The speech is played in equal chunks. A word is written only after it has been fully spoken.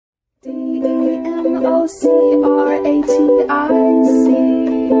DEMOCRATIC.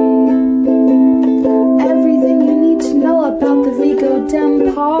 Everything you need to know about the Vigo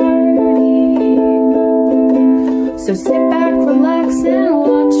Dem Party. So sit back, relax, and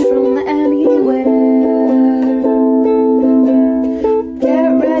watch from anywhere. Get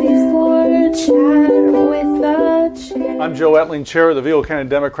ready for a chat with the chair. I'm Joe Etling, Chair of the Vigo County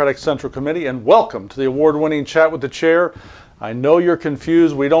Democratic Central Committee, and welcome to the award-winning Chat with the Chair. I know you're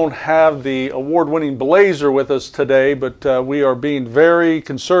confused. We don't have the award-winning Blazer with us today, but we are being very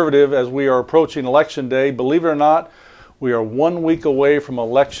conservative as we are approaching Election Day. Believe it or not, we are 1 week away from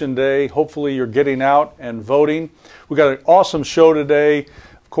Election Day. Hopefully you're getting out and voting. We got an awesome show today.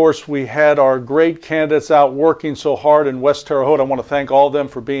 Of course, we had our great candidates out working so hard in West Terre Haute. I want to thank all of them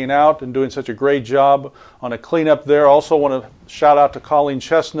for being out and doing such a great job on a cleanup there. I also want to shout out to Colleen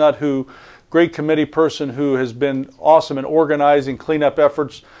Chestnut, great committee person who has been awesome in organizing cleanup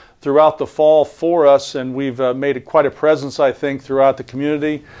efforts throughout the fall for us, and we've made it quite a presence, I think, throughout the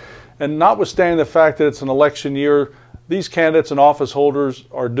community. And notwithstanding the fact that it's an election year, these candidates and office holders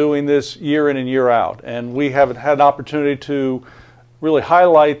are doing this year in and year out, and we haven't had an opportunity to really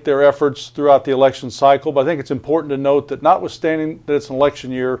highlight their efforts throughout the election cycle. But I think it's important to note that notwithstanding that it's an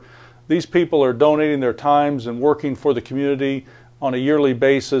election year, these people are donating their times and working for the community on a yearly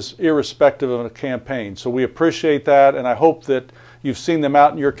basis, irrespective of a campaign. So we appreciate that, and I hope that you've seen them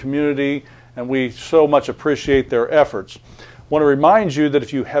out in your community, and we so much appreciate their efforts. I want to remind you that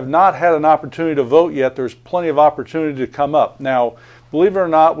if you have not had an opportunity to vote yet, there's plenty of opportunity to come up. Now, believe it or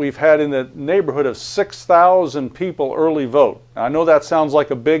not, we've had in the neighborhood of 6,000 people early vote. Now, I know that sounds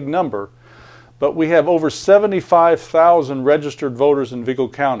like a big number, but we have over 75,000 registered voters in Vigo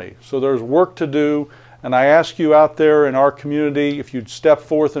County. So there's work to do. And I ask you out there in our community, if you'd step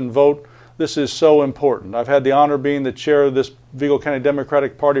forth and vote, this is so important. I've had the honor of being the chair of this Vigo County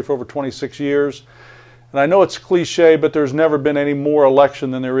Democratic Party for over 26 years. And I know it's cliche, but there's never been any more election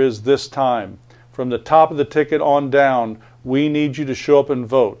than there is this time. From the top of the ticket on down, we need you to show up and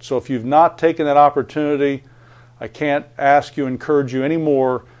vote. So if you've not taken that opportunity, I can't ask you, encourage you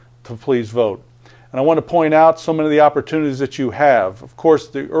anymore to please vote. And I want to point out so many of the opportunities that you have. Of course,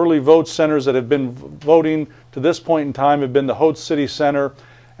 the early vote centers that have been voting to this point in time have been the Haute City Center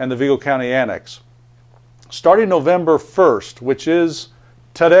and the Vigo County Annex. Starting November 1st, which is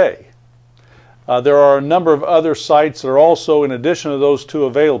today, there are a number of other sites that are also, in addition to those two,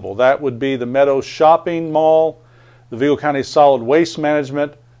 available. That would be the Meadows Shopping Mall, the Vigo County Solid Waste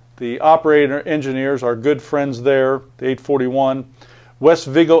Management, the operator engineers, our good friends there, the 841, West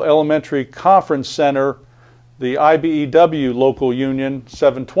Vigo Elementary Conference Center, the IBEW local union,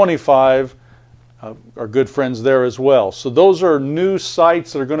 725, our good friends there as well. So those are new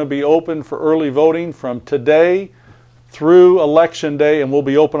sites that are going to be open for early voting from today through Election Day, and will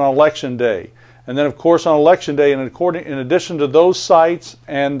be open on Election Day. And then, of course, on Election Day, in addition to those sites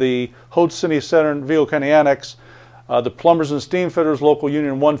and the Haute City Center and Vigo County Annex, the Plumbers and Steamfitters local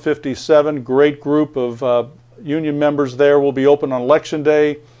union 157, great group of union members there, will be open on Election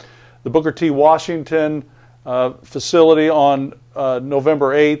Day. The Booker T. Washington facility on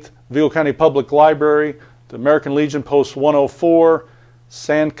November 8th, Vigo County Public Library, the American Legion Post 104,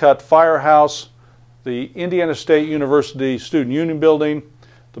 Sandcut Firehouse, the Indiana State University Student Union Building,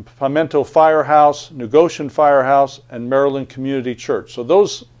 the Pimento Firehouse, Negocian Firehouse, and Maryland Community Church. So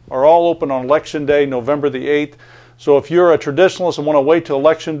those are all open on Election Day, November the 8th. So if you're a traditionalist and want to wait till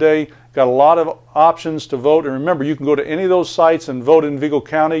Election Day, got a lot of options to vote. And remember, you can go to any of those sites and vote in Vigo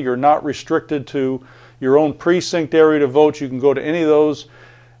County. You're not restricted to your own precinct area to vote. You can go to any of those,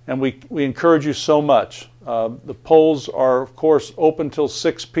 and we encourage you so much. The polls are, of course, open till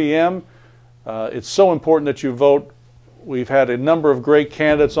 6 p.m. It's so important that you vote. We've had a number of great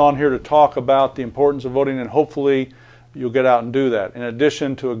candidates on here to talk about the importance of voting, and hopefully you'll get out and do that. In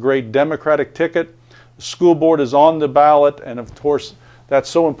addition to a great Democratic ticket, the school board is on the ballot, and of course that's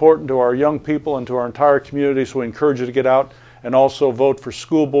so important to our young people and to our entire community, so we encourage you to get out and also vote for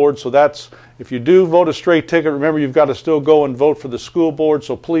school board. So that's, if you do vote a straight ticket, remember you've got to still go and vote for the school board,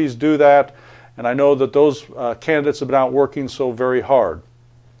 so please do that. And I know that those candidates have been out working so very hard.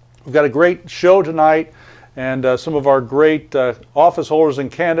 We've got a great show tonight, and some of our great office holders and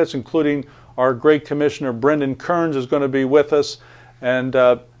candidates, including our great Commissioner Brendan Kearns, is going to be with us, and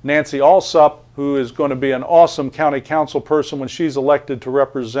Nancy Allsup, who is going to be an awesome county council person when she's elected to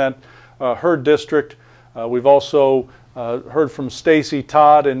represent her district. We've also heard from Stacy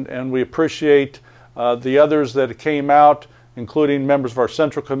Todd, and we appreciate the others that came out, including members of our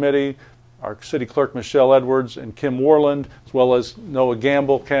Central Committee, our City Clerk Michelle Edwards and Kim Warland, as well as Noah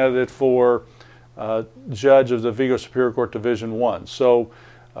Gamble, candidate for Judge of the Vigo Superior Court Division 1. So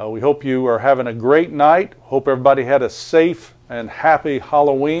We hope you are having a great night. Hope everybody had a safe and happy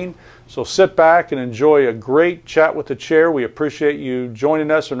Halloween. So sit back and enjoy a great chat with the chair. We appreciate you joining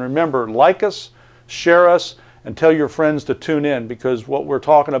us. And remember, like us, share us, and tell your friends to tune in, because what we're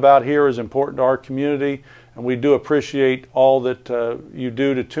talking about here is important to our community. And we do appreciate all that you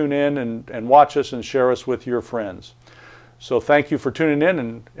do to tune in and watch us and share us with your friends. So thank you for tuning in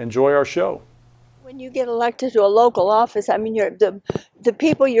and enjoy our show. When you get elected to a local office, I mean, the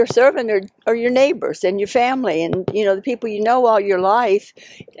people you're serving are your neighbors and your family, and the people you know all your life.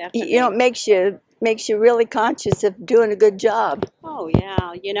 Definitely. It makes you really conscious of doing a good job. Oh yeah,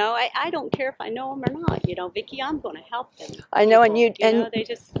 I don't care if I know them or not. Vicki, I'm going to help them. I know, people, they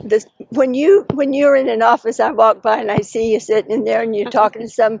just. When you're in an office, I walk by and I see you sitting in there and you're talking to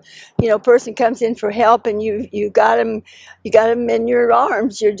some, person comes in for help, and you got them in your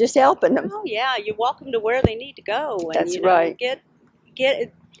arms. You're just helping them. Oh yeah, you walk them to where they need to go, and That's right.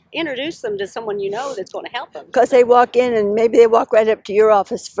 Introduce them to someone that's going to help them. Because they walk in and maybe they walk right up to your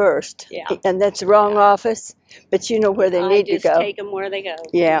office first. Yeah. And that's the wrong office, but you know where they need to go. I just take them where they go.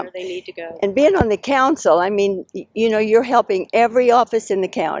 Yeah. Where they need to go. And being on the council, I mean, you're helping every office in the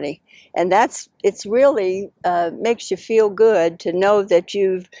county. And it's really makes you feel good to know that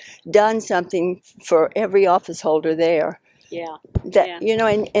you've done something for every office holder there. Yeah.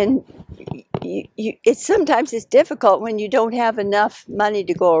 Sometimes it's difficult when you don't have enough money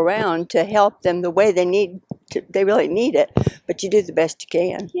to go around to help them the way they really need it, but you do the best you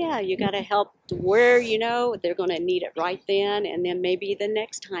can. Yeah, you got to help where they're going to need it right then, and then maybe the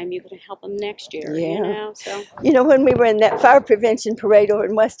next time you're going to help them next year. Yeah. So. When we were in that fire prevention parade over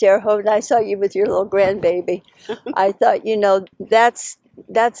in West Terre Haute, and I saw you with your little grandbaby, I thought,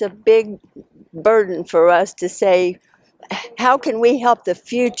 that's a big burden for us to say, how can we help the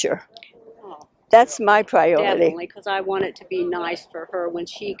future? That's my priority. Definitely, because I want it to be nice for her when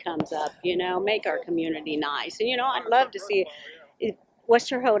she comes up, make our community nice. And, I'd love to see it. West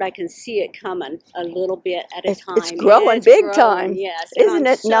Terre Haute, I can see it coming a little bit at a time. It's growing big time. Yes. Isn't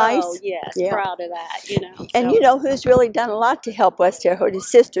it nice? Yes, yeah. Proud of that, And who's really done a lot to help West Terre Haute is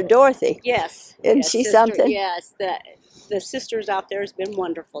Sister Dorothy. Yes. Isn't she something? Yes, the sisters out there has been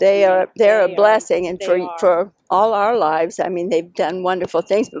wonderful. They're a blessing, and for all our lives, I mean, they've done wonderful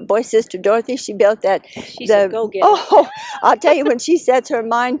things. But boy, Sister Dorothy, she built that. She's a go-getter. Oh, I'll tell you, when she sets her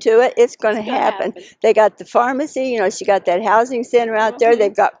mind to it, it's going to happen. They got the pharmacy, she got that housing center out there.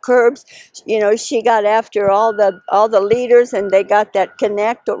 They've got curbs. She got after all the leaders, and they got that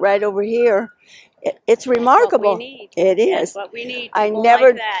connect right over here. It's remarkable. That's what we need. It is. That's what we need. I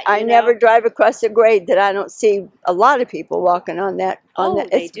never drive across a grade that I don't see a lot of people walking on that.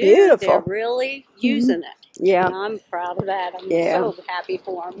 It's do. Beautiful. They're really using it. Yeah. And I'm proud of that. I'm so happy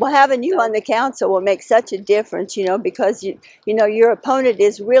for them. Well, having you on the council will make such a difference, because your opponent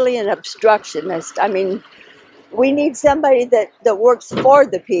is really an obstructionist. I mean, we need somebody that works for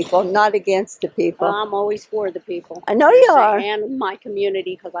the people, not against the people. Well, I'm always for the people. I know you are. And my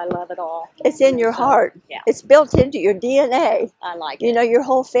community, because I love it all. It's in your heart. Yeah. It's built into your DNA. I like it. Your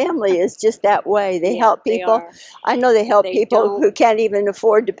whole family is just that way. They help people. They are. I know they help people who can't even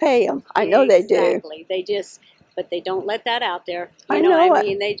afford to pay them. I know they do. Exactly. But they don't let that out there. I know what I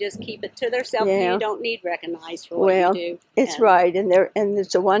mean? They just keep it to themselves. Yeah. You don't need recognized for what you do. It's right, and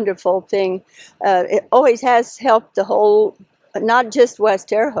it's a wonderful thing. It always has helped the whole, not just West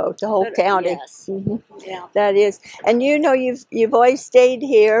Terre Haute, the whole county. Yes. Yeah. That is, and you've always stayed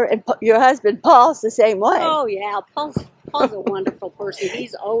here, and your husband Paul's the same way. Oh yeah, Paul's a wonderful person.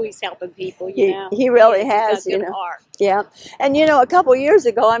 He's always helping people. He really has. He's got a good heart. Yeah, and a couple years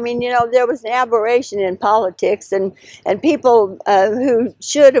ago, I mean, there was an aberration in politics, and people who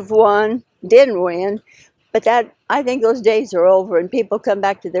should have won didn't win. But I think those days are over, and people come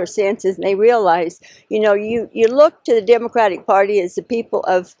back to their senses, and they realize, you look to the Democratic Party as the people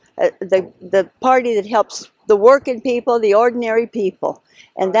of the party that helps the working people, the ordinary people,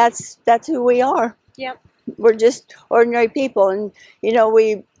 and that's who we are. Yep. We're just ordinary people, and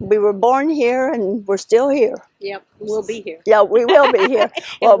we were born here, and we're still here. Yep, we'll be here. Yeah, we will be here.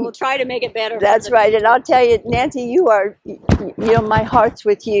 Well, we'll try to make it better. That's right, and I'll tell you, Nancy, you are, my heart's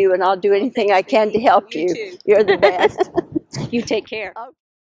with you, and I'll do anything I can to help you. Too. You're the best. You take care.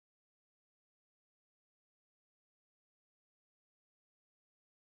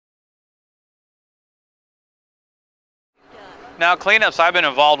 Now, cleanups I've been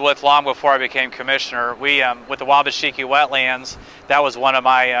involved with long before I became commissioner. We, with the Wabashiki wetlands, that was one of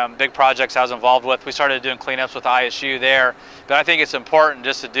my big projects I was involved with. We started doing cleanups with ISU there, but I think it's important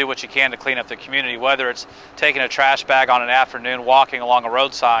just to do what you can to clean up the community, whether it's taking a trash bag on an afternoon, walking along a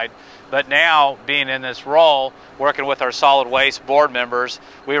roadside. But now, being in this role, working with our solid waste board members,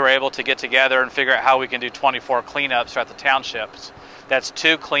 we were able to get together and figure out how we can do 24 cleanups throughout the townships. That's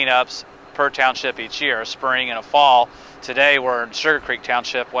 2 cleanups per township each year, a spring and a fall. Today we're in Sugar Creek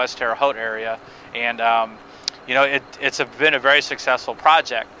Township, West Terre Haute area, and you know, it's been a very successful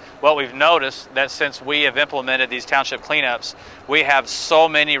project. What we've noticed that since we have implemented these township cleanups, we have so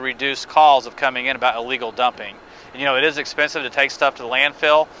many reduced calls of coming in about illegal dumping. You know, it is expensive to take stuff to the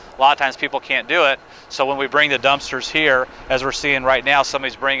landfill. A lot of times people can't do it. So when we bring the dumpsters here, as we're seeing right now,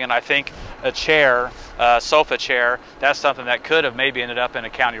 somebody's bringing, I think, a chair, a sofa chair. That's something that could have maybe ended up in a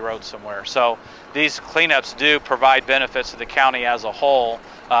county road somewhere. So these cleanups do provide benefits to the county as a whole,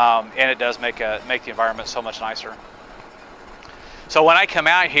 and it does make the environment so much nicer. So when I come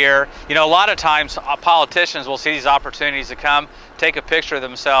out here, you know, a lot of times politicians will see these opportunities to come, take a picture of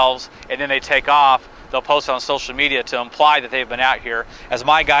themselves, and then they take off. They'll post on social media to imply that they've been out here. As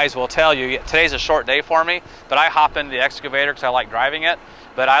my guys will tell you, today's a short day for me, but I hop into the excavator because I like driving it,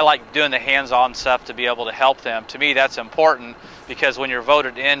 but I like doing the hands-on stuff to be able to help them. To me, that's important because when you're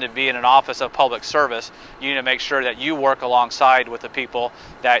voted in to be in an office of public service, you need to make sure that you work alongside with the people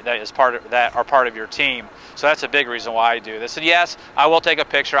that are part of your team. So that's a big reason why I do this. And yes, I will take a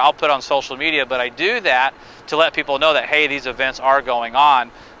picture, I'll put it on social media, but I do that to let people know that, hey, these events are going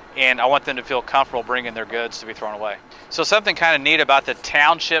on, and I want them to feel comfortable bringing their goods to be thrown away. So something kind of neat about the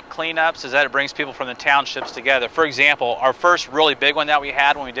township cleanups is that it brings people from the townships together. For example, our first really big one that we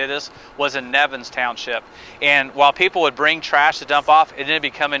had when we did this was in Nevins Township. And while people would bring trash to dump off, it ended up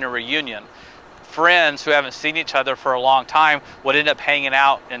becoming a reunion. Friends who haven't seen each other for a long time would end up hanging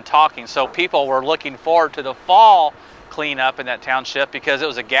out and talking. So people were looking forward to the fall cleanup in that township because it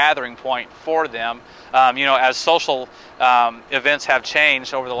was a gathering point for them. You know, as social events have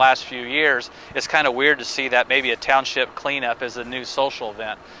changed over the last few years, it's kind of weird to see that maybe a township cleanup is a new social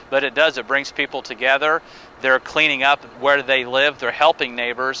event. But it does, it brings people together. They're cleaning up where they live, they're helping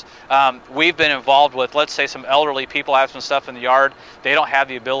neighbors. We've been involved with, let's say, some elderly people have some stuff in the yard. They don't have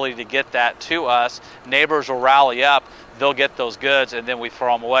the ability to get that to us. Neighbors will rally up, they'll get those goods, and then we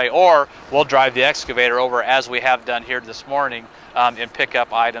throw them away. Or we'll drive the excavator over, as we have done here this morning, and pick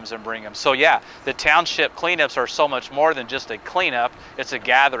up items and bring them. So yeah, the township cleanups are so much more than just a cleanup. It's a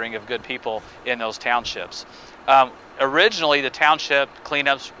gathering of good people in those townships. Originally, the township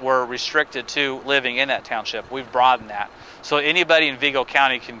cleanups were restricted to living in that township. We've broadened that. So anybody in Vigo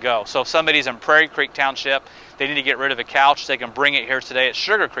County can go. So if somebody's in Prairie Creek Township, they need to get rid of a couch, they can bring it here today at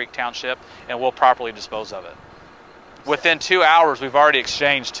Sugar Creek Township, and we'll properly dispose of it. Within 2 hours, we've already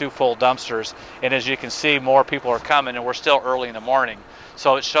exchanged 2 full dumpsters, and as you can see, more people are coming, and we're still early in the morning.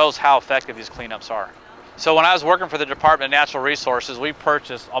 So it shows how effective these cleanups are. So when I was working for the Department of Natural Resources, we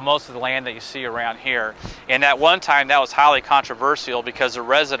purchased most of the land that you see around here. And at one time, that was highly controversial because the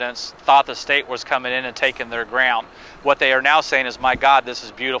residents thought the state was coming in and taking their ground. What they are now saying is, my God, this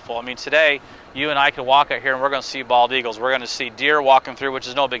is beautiful. I mean, today, you and I can walk out here and we're going to see bald eagles. We're going to see deer walking through, which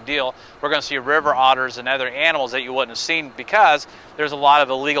is no big deal. We're going to see river otters and other animals that you wouldn't have seen because there's a lot of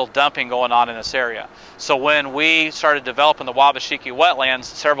illegal dumping going on in this area. So when we started developing the Wabashiki wetlands,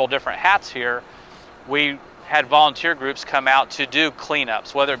 several different hats here, we had volunteer groups come out to do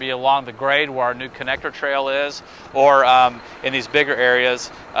cleanups, whether it be along the grade where our new connector trail is, or in these bigger areas.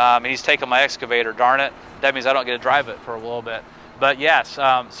 And he's taking my excavator, darn it. That means I don't get to drive it for a little bit. But yes,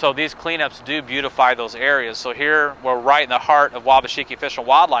 so these cleanups do beautify those areas. So here, we're right in the heart of Wabashiki Fish and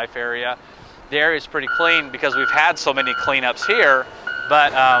Wildlife area. The area is pretty clean because we've had so many cleanups here,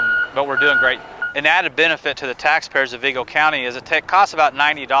 but we're doing great. An added benefit to the taxpayers of Vigo County is it costs about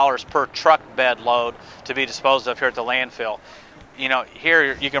 $90 per truck bed load to be disposed of here at the landfill. You know,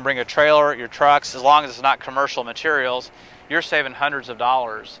 here you can bring a trailer, your trucks, as long as it's not commercial materials, you're saving hundreds of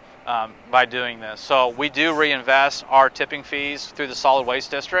dollars by doing this. So we do reinvest our tipping fees through the solid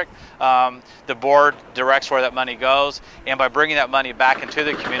waste district. The board directs where that money goes, and by bringing that money back into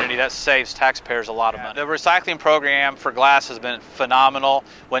the community, that saves taxpayers a lot of money. The recycling program for glass has been phenomenal.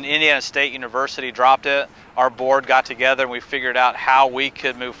 When Indiana State University dropped it, our board got together and we figured out how we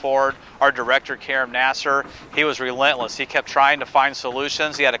could move forward. Our director, Karim Nasser, he was relentless. He kept trying to find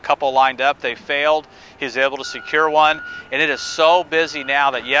solutions. He had a couple lined up. They failed. He was able to secure one. And it is so busy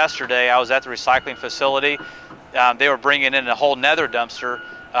now that yesterday I was at the recycling facility. They were bringing in a whole nether dumpster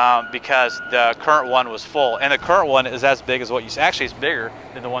because the current one was full. And the current one is as big as what you see. Actually, it's bigger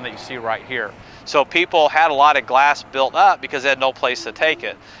than the one that you see right here. So people had a lot of glass built up because they had no place to take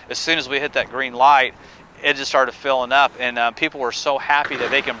it. As soon as we hit that green light, it just started filling up, and people were so happy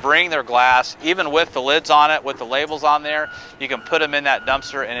that they can bring their glass, even with the lids on it, with the labels on there. You can put them in that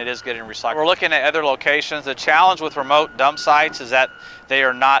dumpster and it is getting recycled. We're looking at other locations. The challenge with remote dump sites is that they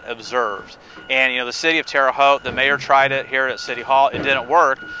are not observed. And the city of Terre Haute, the mayor tried it here at City Hall. It didn't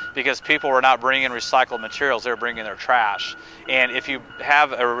work because people were not bringing recycled materials. They were bringing their trash. And if you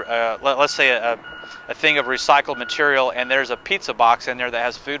have let's say a thing of recycled material and there's a pizza box in there that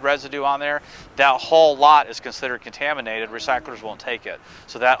has food residue on there, that whole lot is considered contaminated. Recyclers won't take it.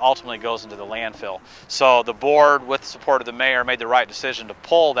 So that ultimately goes into the landfill. So the board, with the support of the mayor, made the right decision to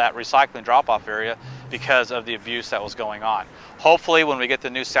pull that recycling drop-off area because of the abuse that was going on. Hopefully when we get the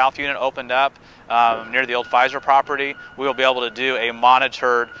new south unit opened up near the old Pfizer property, we will be able to do a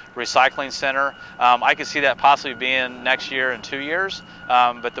monitored recycling center. I could see that possibly being next year and 2 years,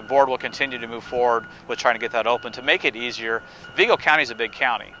 but the board will continue to move forward with trying to get that open to make it easier. Vigo County is a big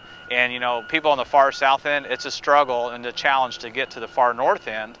county, and people on the far south end, it's a struggle and a challenge to get to the far north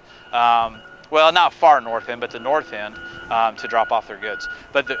end. Well, not far north end, but the north end to drop off their goods.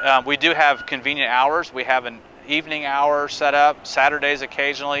 But we do have convenient hours. We have an evening hour set up, Saturdays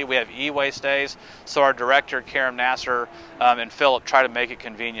occasionally. We have e-waste days. So our director, Karen Nasser, and Philip try to make it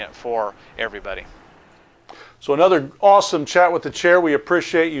convenient for everybody. So another awesome chat with the chair. We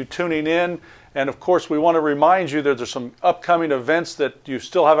appreciate you tuning in. And of course, we want to remind you that there's some upcoming events that you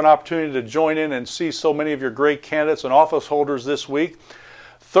still have an opportunity to join in and see so many of your great candidates and office holders this week.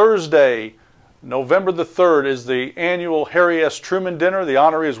 Thursday, November the 3rd is the annual Harry S. Truman Dinner. The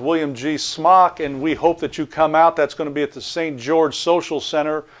honoree is William G. Smock, and we hope that you come out. That's going to be at the St. George Social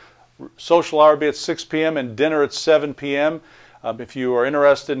Center. Social hour will be at 6 p.m. and dinner at 7 p.m. If you are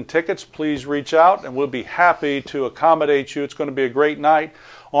interested in tickets, please reach out and we'll be happy to accommodate you. It's going to be a great night.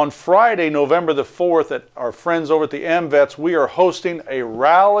 On Friday, November the 4th, at our friends over at the MVets, we are hosting a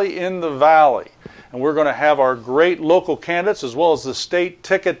rally in the Valley. And we're going to have our great local candidates as well as the state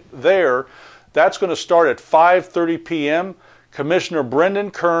ticket there. That's going to start at 5:30 p.m. Commissioner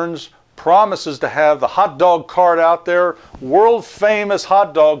Brendan Kearns promises to have the hot dog cart out there. World famous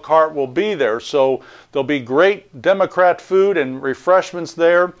hot dog cart will be there. So there'll be great Democrat food and refreshments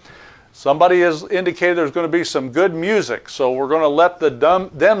there. Somebody has indicated there's going to be some good music. So we're going to let the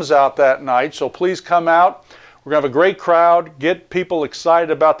Dems out that night. So please come out. We're going to have a great crowd, get people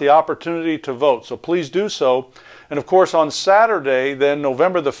excited about the opportunity to vote. So please do so. And of course on Saturday, then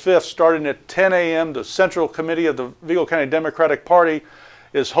November the 5th, starting at 10 a.m., the Central Committee of the Vigo County Democratic Party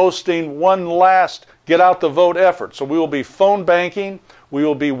is hosting one last get out the vote effort. So we will be phone banking, we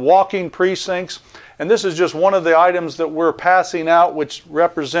will be walking precincts, and this is just one of the items that we're passing out which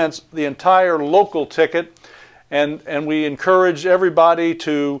represents the entire local ticket. And we encourage everybody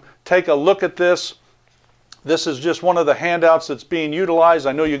to take a look at this. This is just one of the handouts that's being utilized.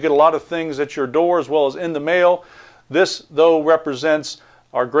 I know you get a lot of things at your door as well as in the mail. This, though, represents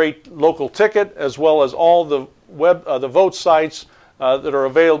our great local ticket as well as all the vote sites that are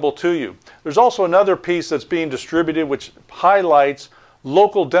available to you. There's also another piece that's being distributed which highlights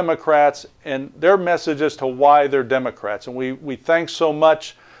local Democrats and their message as to why they're Democrats. And we thank so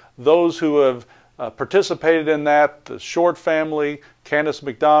much those who have participated in that, the Short family, Candace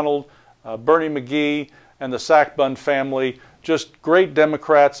McDonald, Bernie McGee, and the Sackbun family, just great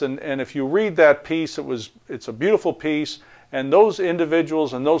Democrats. And if you read that piece, it's a beautiful piece. And those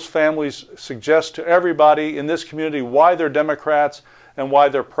individuals and those families suggest to everybody in this community why they're Democrats and why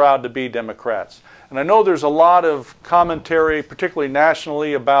they're proud to be Democrats. And I know there's a lot of commentary, particularly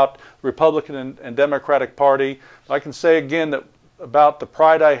nationally, about the Republican and Democratic Party. I can say again that about the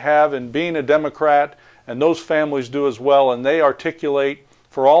pride I have in being a Democrat, and those families do as well, and they articulate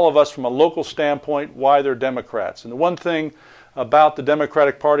for all of us from a local standpoint why they're Democrats. And the one thing about the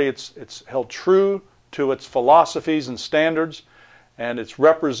Democratic Party, it's held true to its philosophies and standards, and it's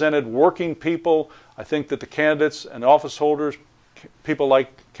represented working people. I think that the candidates and office holders, people like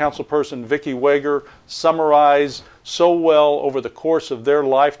Councilperson Vicki Weger, summarize so well over the course of their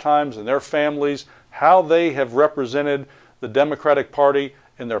lifetimes and their families how they have represented the Democratic Party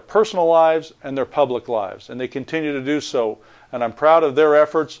in their personal lives and their public lives, and they continue to do so. And I'm proud of their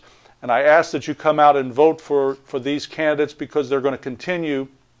efforts, and I ask that you come out and vote for these candidates because they're going to continue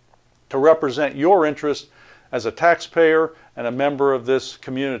to represent your interest as a taxpayer and a member of this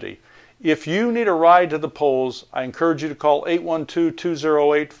community. If you need a ride to the polls, I encourage you to call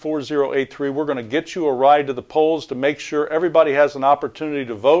 812-208-4083. We're going to get you a ride to the polls to make sure everybody has an opportunity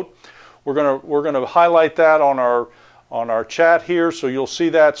to vote. We're going to highlight that on our chat here, so you'll see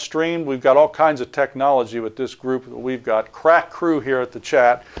that streamed. We've got all kinds of technology with this group. We've got crack crew here at the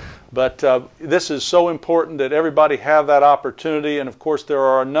chat. But this is so important that everybody have that opportunity, and of course there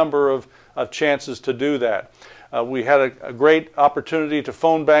are a number of chances to do that. We had a great opportunity to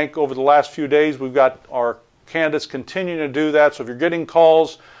phone bank over the last few days. We've got our candidates continuing to do that, so if you're getting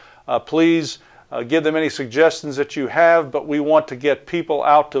calls, please give them any suggestions that you have, but we want to get people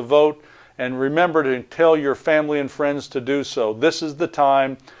out to vote, and remember to tell your family and friends to do so. This is the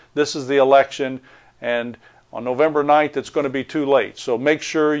time, this is the election, and on November 9th it's going to be too late. So make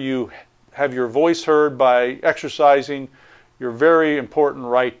sure you have your voice heard by exercising your very important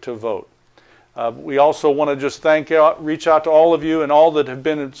right to vote. We also want to just reach out to all of you and all that have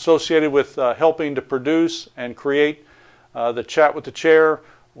been associated with helping to produce and create the Chat with the Chair.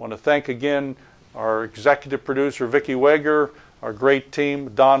 I want to thank again our executive producer, Vicki Weger, our great team,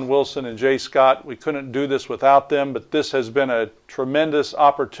 Don Wilson and Jay Scott. We couldn't do this without them, but this has been a tremendous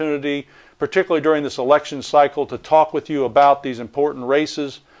opportunity, particularly during this election cycle, to talk with you about these important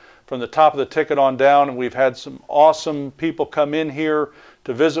races from the top of the ticket on down. And we've had some awesome people come in here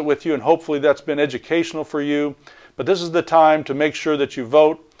to visit with you, and hopefully that's been educational for you. But this is the time to make sure that you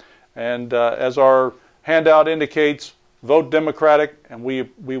vote, and as our handout indicates, vote Democratic, and we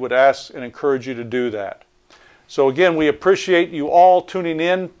would ask and encourage you to do that. So again, we appreciate you all tuning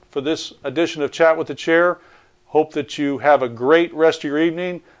in for this edition of Chat with the Chair. Hope that you have a great rest of your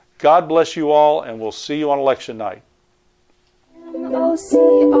evening. God bless you all, and we'll see you on election night.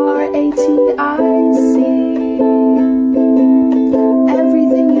 MOCRATIC.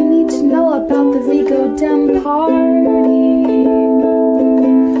 Everything you need to know about the Vigo Dem Party.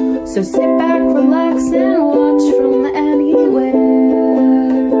 So sit back, relax, and